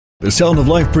The Sound of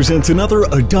Life presents another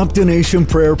Adopt a Nation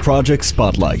Prayer Project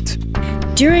Spotlight.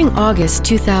 During August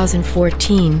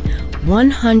 2014,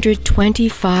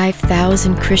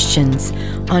 125,000 Christians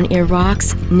on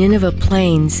Iraq's Nineveh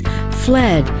plains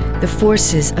fled the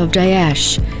forces of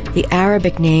Daesh, the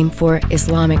Arabic name for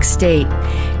Islamic State.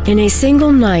 In a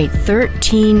single night,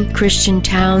 13 Christian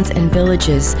towns and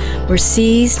villages were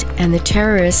seized, and the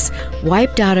terrorists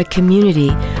wiped out a community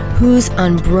whose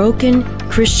unbroken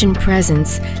Christian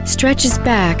presence stretches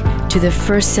back to the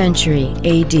 1st century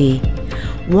AD.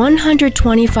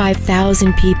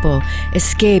 125,000 people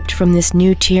escaped from this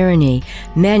new tyranny,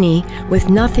 many with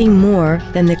nothing more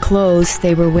than the clothes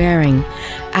they were wearing.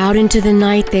 Out into the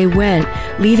night they went,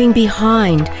 leaving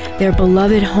behind their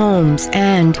beloved homes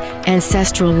and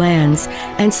ancestral lands,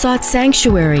 and sought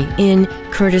sanctuary in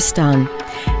Kurdistan.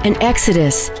 An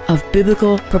exodus of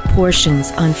biblical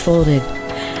proportions unfolded.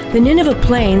 The Nineveh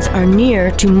plains are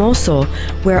near to Mosul,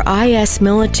 where IS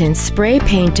militants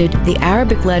spray-painted the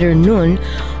Arabic letter Nun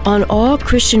on all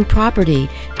Christian property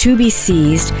to be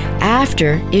seized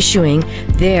after issuing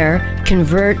their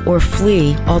convert or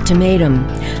flee ultimatum.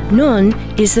 Nun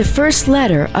is the first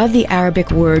letter of the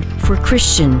Arabic word for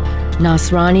Christian,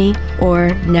 Nasrani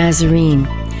or Nazarene.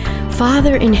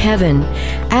 Father in heaven,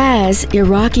 as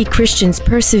Iraqi Christians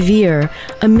persevere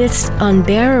amidst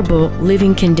unbearable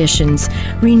living conditions,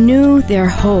 renew their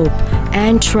hope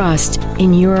and trust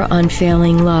in your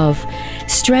unfailing love.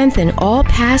 Strengthen all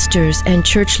pastors and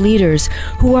church leaders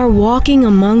who are walking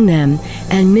among them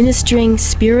and ministering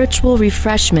spiritual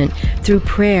refreshment through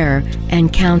prayer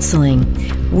and counseling.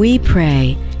 We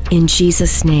pray in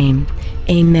Jesus' name.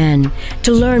 Amen.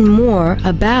 To learn more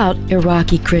about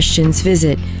Iraqi Christians,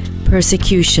 visit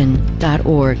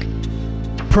persecution.org.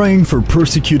 Praying for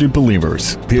persecuted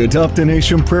believers, the Adopt a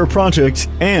Nation Prayer Project,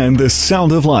 and the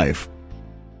Sound of Life.